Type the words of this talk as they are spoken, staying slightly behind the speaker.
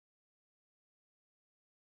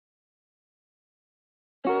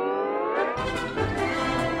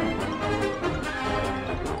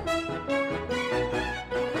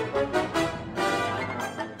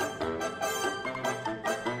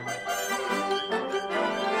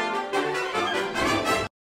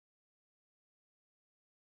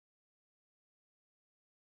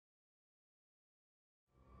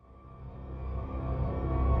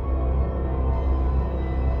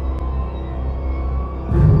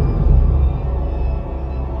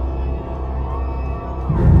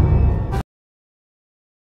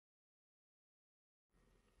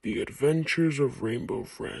The Adventures of Rainbow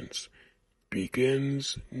Friends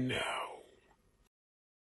begins now.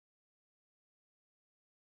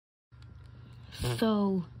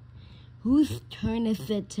 So, whose turn is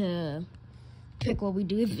it to pick what we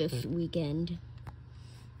do this weekend?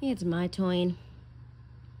 It's my turn.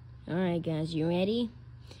 Alright guys, you ready?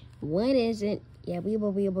 What is it? What are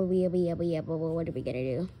we gonna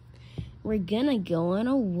do? We're gonna go on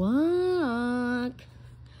a walk.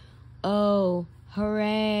 Oh,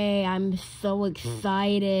 hooray, I'm so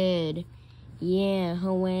excited. Yeah,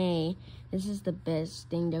 hooray. This is the best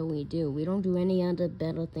thing that we do. We don't do any other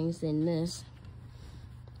better things than this.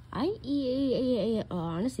 I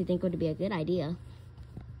honestly think it would be a good idea.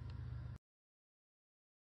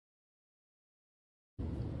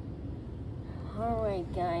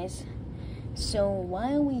 Alright guys, so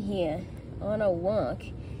while we're here on a walk,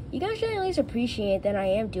 you guys should at least appreciate that I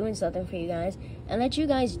am doing something for you guys and let you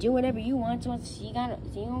guys do whatever you want. So you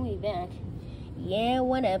will be back. Yeah,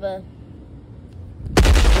 whatever.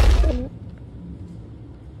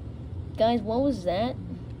 Guys, what was that?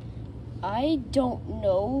 I don't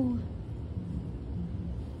know.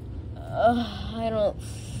 I don't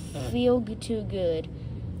feel too good.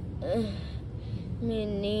 Me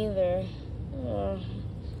neither.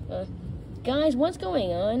 Guys, what's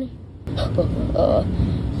going on?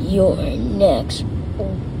 You're next.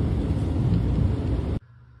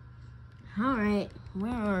 Alright,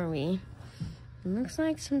 where are we? Looks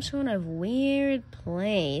like some sort of weird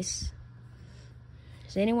place.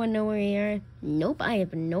 Does anyone know where we are? Nope, I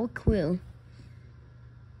have no clue.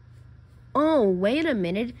 Oh, wait a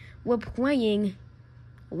minute. We're playing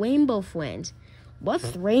Rainbow Friends.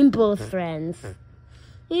 What's Rainbow Friends?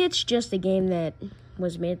 It's just a game that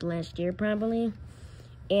was made last year, probably.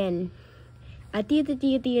 And I think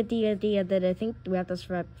throughout this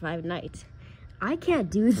for 5 nights. I can't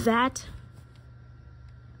do that.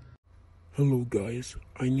 Hello guys,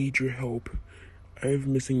 I need your help. I have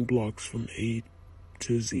missing blocks from A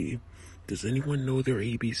to Z. Does anyone know their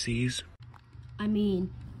ABCs? I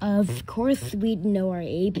mean, of course we'd know our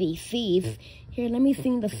ABCs. Here, let me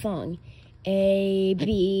sing the song. A,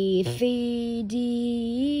 B, C,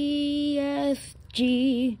 D, E, F,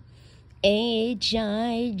 G, H,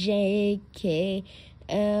 I, J, K,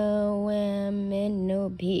 L, M, N, O,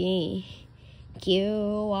 P,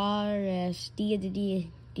 Q, R, S, D,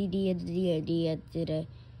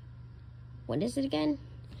 what is it again?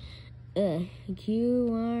 Q,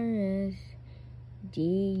 R, S, D,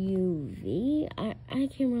 U, V? I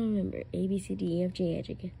can't remember. A, B, C, D, E, F, G, H,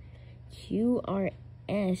 I, K, Q, R,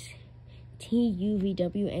 S, T, U, V,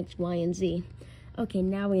 W, X, Y, and Z. Okay,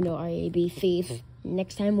 now we know our ABCs.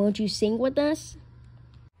 Next time, won't you sing with us?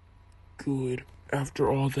 Good. After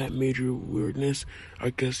all that major weirdness,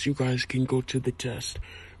 I guess you guys can go to the test.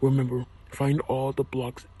 Remember, find all the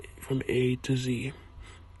blocks from A to Z.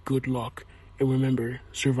 Good luck. And remember,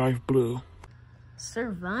 survive blue.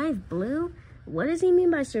 Survive blue? What does he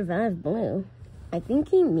mean by survive blue? I think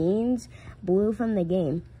he means blue from the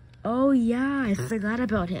game. Oh yeah, I forgot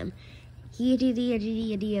about him. How'd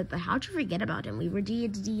you forget about him? We were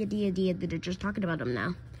just talking about him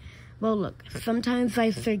now. Well, look, sometimes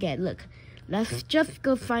I forget. Look, let's just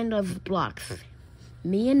go find those blocks.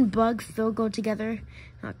 Me and Bugs still go together.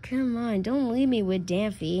 Oh, come on, don't leave me with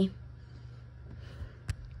Daffy.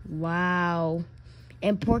 Wow.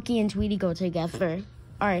 And Porky and Tweety go together.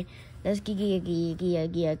 Alright, let's go.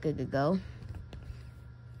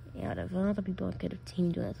 Out of all the people I could have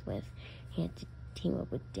teamed with, he had to team up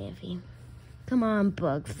with Daffy. Come on,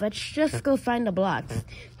 Bugs. Let's just go find the blocks.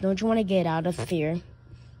 Don't you want to get out of here?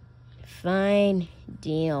 Fine.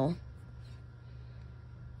 Deal.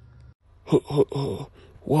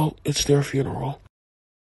 Well, it's their funeral.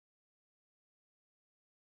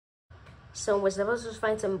 So we're supposed to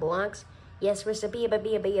find some blocks? Yes, we're supposed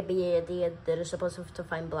to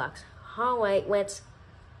find blocks. Alright, let's...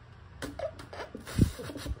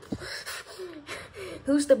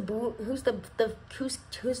 Who's the boo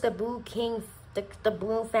king, the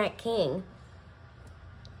blue fat king?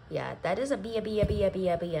 Yeah, that is a bit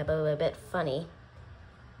funny.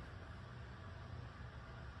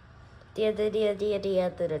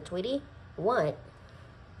 Tweety? What?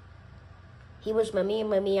 He was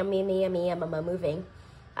moving.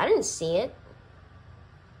 I didn't see it.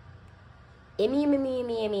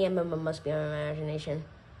 Must be our imagination.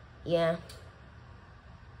 Yeah.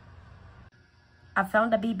 I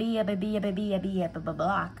found a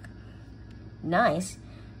block. Nice.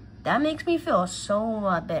 That makes me feel so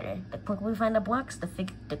much better. The quicker we find the blocks, the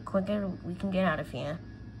quicker we can get out of here.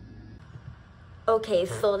 Okay,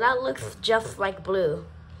 so that looks just like blue.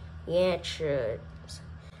 Yeah, it should.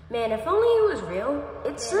 Man, if only it was real.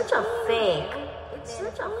 It's such a fake. It's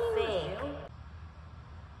such a fake.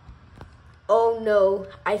 Oh no,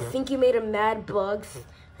 I think you made him mad, Bugs.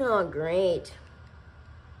 Oh, great.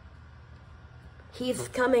 He's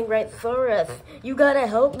coming right for us. You gotta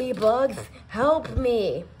help me, Bugs. Help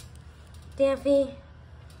me. Daffy,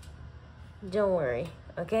 don't worry,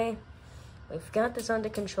 okay? We've got this under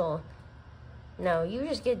control. No, you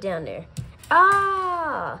just get down there.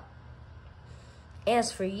 Ah!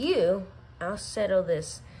 As for you, I'll settle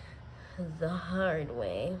this the hard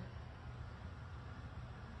way.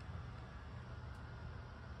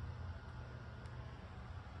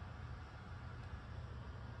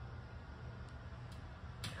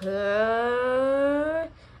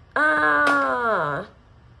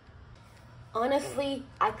 Honestly,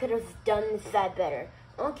 I could have done that better.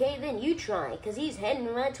 Okay, then you try, because he's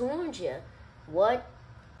heading right towards you. What?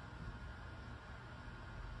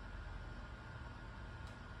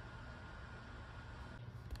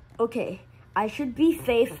 Okay, I should be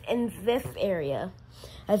safe in this area.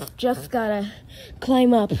 I've just gotta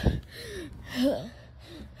climb up.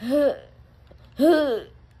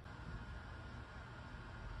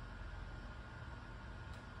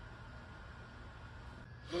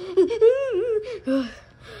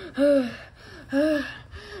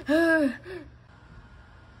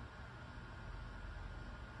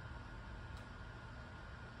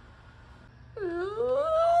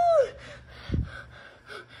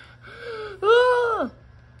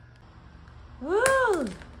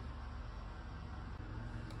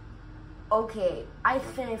 Okay, I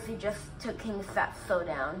seriously just took King Fatso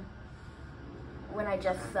down when I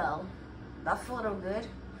just fell. That's a little good,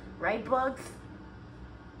 right, Bugs?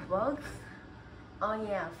 Bugs? Oh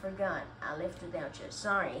yeah, forgot. I left without you.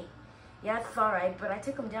 Sorry. Yeah, it's alright, but I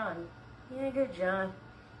took him down. Yeah, good job.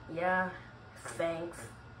 Yeah, thanks.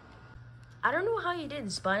 I don't know how you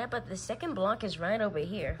didn't spot it, but the second block is right over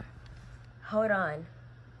here. Hold on.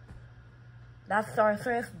 That's our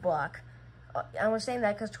thrift block. I was saying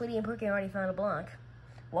that because Tweety and Pookie already found a block.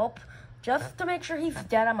 Well, just to make sure he's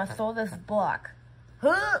dead, I'm gonna throw this block.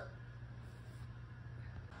 Huh!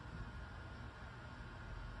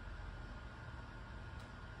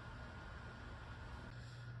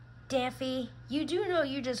 Daffy, you do know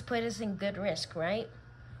you just put us in good risk, right?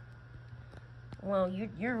 Well,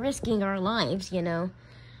 you're risking our lives, you know.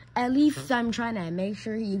 At least I'm trying to make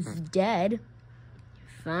sure he's dead.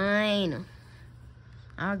 Fine.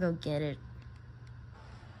 I'll go get it.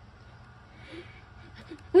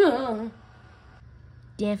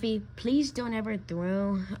 Daffy, please don't ever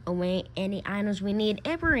throw away any items we need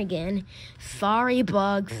ever again. Sorry,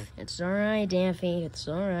 Bugs. It's alright, Daffy. It's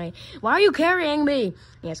alright. Why are you carrying me?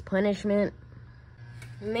 Yes, punishment.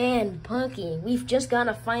 Man, Punky, we've just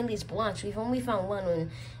gotta find these blocks. We've only found one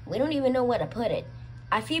and we don't even know where to put it.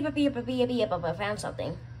 I found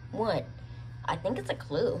something. What? I think it's a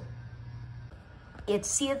clue.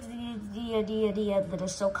 It's that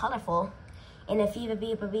is so colorful. And if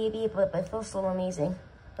but it feels so amazing.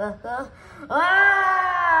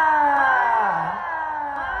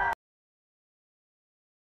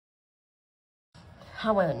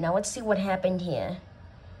 However, now let's see what happened here.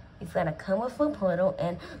 We've got to come with a portal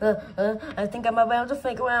and I think I'm about to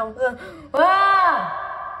figure out.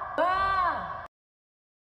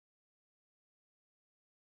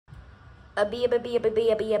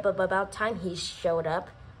 About time he showed up.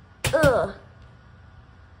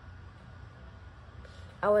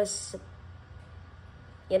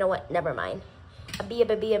 You know what? Never mind.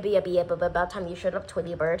 About time you showed up,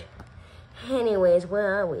 Tweety Bird. Anyways,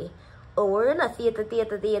 where are we? Oh, we're in a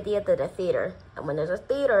theater. And when there's a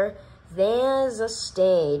theater, there's a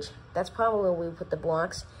stage. That's probably where we put the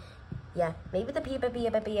blocks. Yeah, maybe the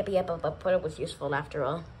portal was useful after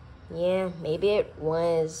all. Yeah, maybe it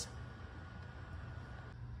was.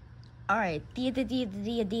 Alright,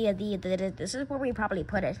 this is where we probably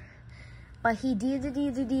put it. But he did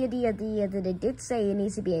say it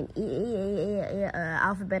needs to be in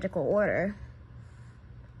alphabetical order.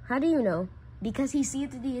 How do you know? Because he sees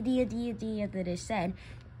that it said,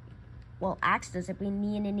 well, asked us if we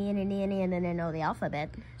and then know the alphabet.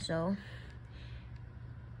 So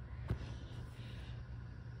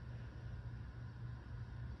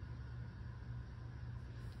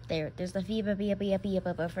there's the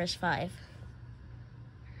first 5.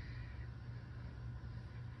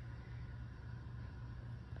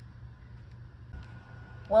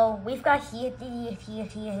 Well, we've got here,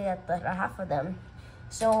 half of them.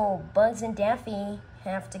 So Bugs and Daffy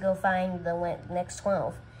have to go find the next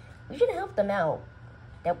 12. We should help them out.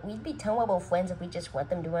 That we'd be terrible friends if we just let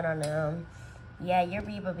them do it on their own. Yeah, you're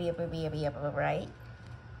right.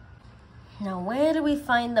 Now, where do we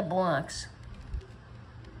find the blocks?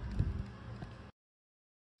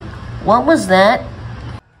 What was that?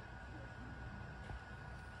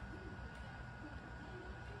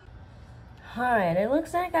 Alright, it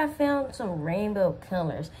looks like I found some rainbow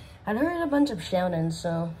colors. I heard a bunch of shouting,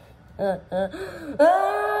 so...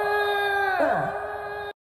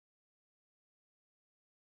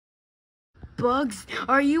 Bugs,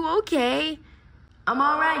 are you okay? I'm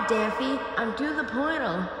alright, Daffy. I'm through the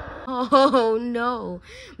portal. Oh no,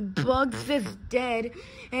 Bugs is dead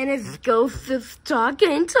and his ghost is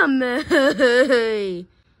talking to me.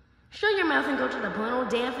 Shut your mouth and go to the portal,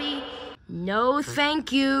 Daffy. No,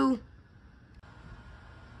 thank you.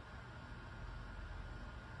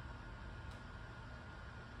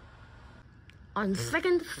 On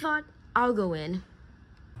second thought, I'll go in.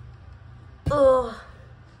 Oh,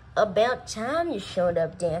 about time you showed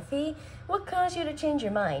up, Daffy. What caused you to change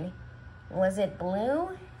your mind? Was it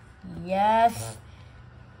blue? Yes.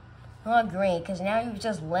 Oh, great, because now you've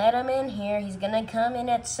just let him in here. He's gonna come in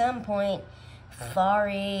at some point.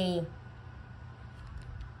 Sorry.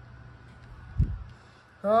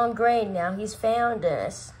 Oh, great, now he's found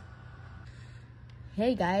us.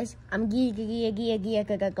 Hey, guys. I'm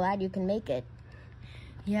glad you can make it.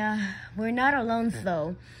 Yeah, we're not alone,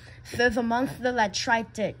 though. There's a monster that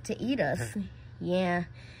tried to eat us. Yeah.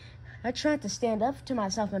 I tried to stand up to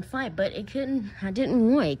myself and fight, but it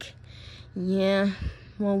didn't work. Yeah.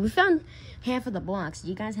 Well, we found half of the blocks. Do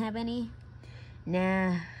you guys have any?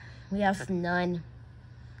 Nah, we have none.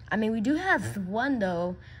 I mean, we do have one,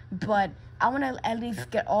 though, but I want to at least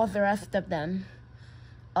get all the rest of them.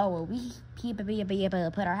 Oh, well, we be able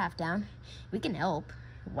to put our half down. We can help.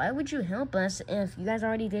 Why would you help us if you guys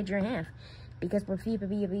already did your half? Because we're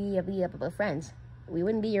friends. We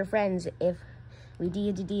wouldn't be your friends if we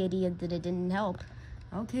didn't help.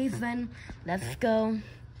 Okay, then, let's go.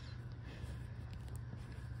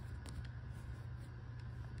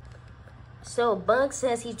 So, Bug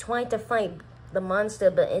says he tried to fight the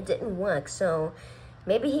monster, but it didn't work, so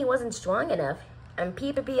maybe he wasn't strong enough. And I'm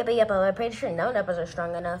pretty sure none of us are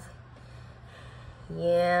strong enough.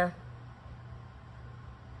 Yeah.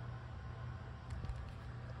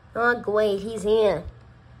 Oh, great, he's here.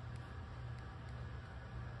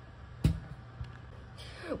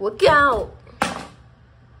 Look out!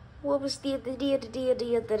 What was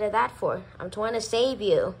that for? I'm trying to save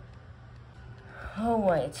you. Oh,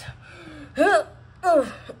 wait.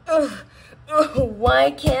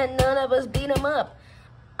 Why can't none of us beat him up?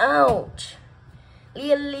 Ouch.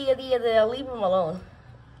 Leave him alone.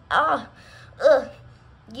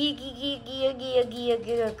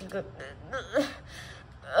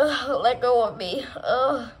 Let go of me.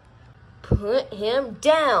 Put him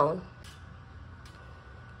down.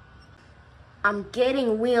 I'm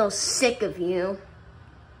getting real sick of you.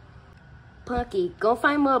 Punky, go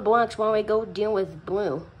find more blocks while I go deal with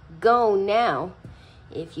Blue. Go now.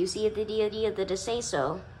 If you see the idea to say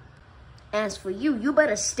so. As for you, you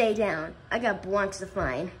better stay down. I got blocks to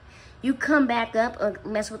find. You come back up or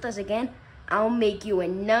mess with us again, I'll make you a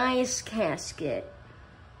nice casket.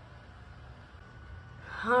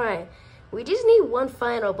 Alright, we just need one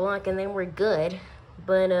final block and then we're good.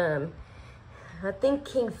 But, I think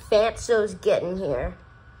King Fatso's getting here.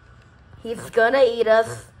 He's gonna eat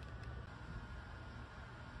us.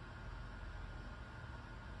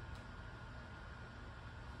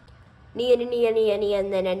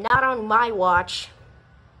 And then not on my watch.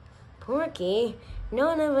 Porky,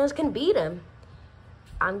 none of us can beat him.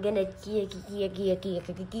 I'm gonna keep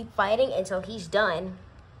fighting until he's done.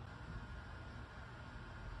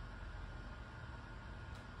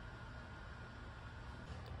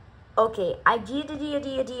 Okay, I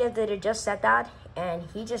just said that, and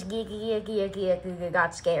he just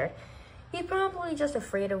got scared. He's probably just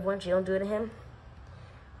afraid of what you'll do to him.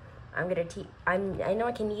 I know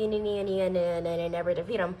I can never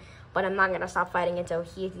defeat him, but I'm not gonna stop fighting until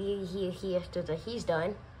he's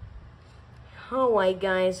done. Alright,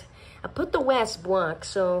 guys, I put the west block,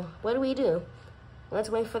 so what do? Let's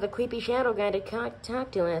wait for the creepy shadow guy to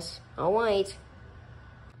talk to us. Alright.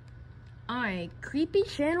 Alright, creepy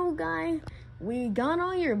shadow guy, we got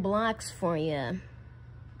all your blocks for you.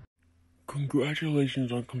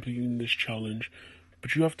 Congratulations on completing this challenge,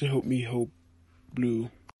 but you have to help me help Blue.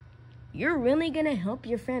 You're really gonna help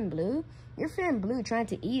your friend Blue? Your friend Blue tried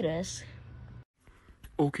to eat us.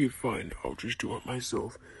 Okay, fine, I'll just do it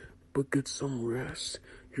myself. But get some rest.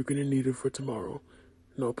 You're gonna need it for tomorrow.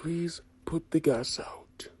 Now please, put the gas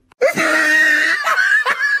out.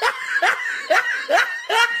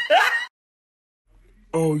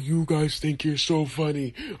 Oh, you guys think you're so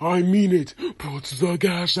funny. I mean it. Put the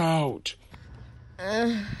gas out.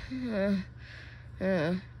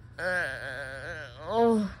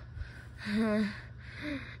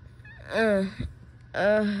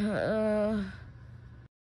 Oh.